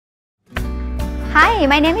Hi,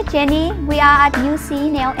 my name is Jenny. We are at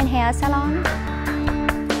UC Nail and Hair Salon.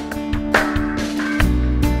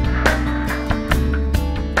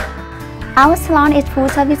 Our salon is full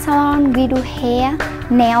service salon. We do hair,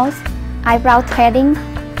 nails, eyebrow threading,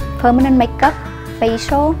 permanent makeup,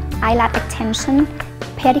 facial, eyelash extension,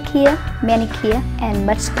 pedicure, manicure, and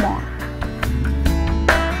much more.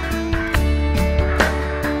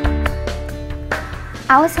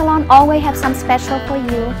 Our salon always have some special for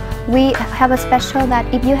you. We have a special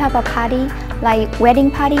that if you have a party, like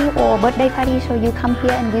wedding party or birthday party, so you come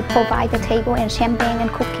here and we provide the table and champagne and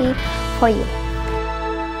cookie for you.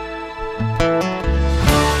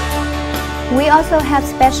 We also have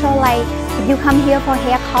special like if you come here for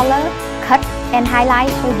hair color, cut and highlight,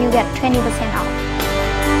 so you get 20% off.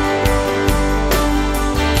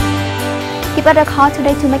 Give us a call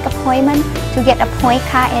today to make appointment to get a point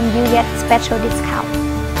card and you get special discount.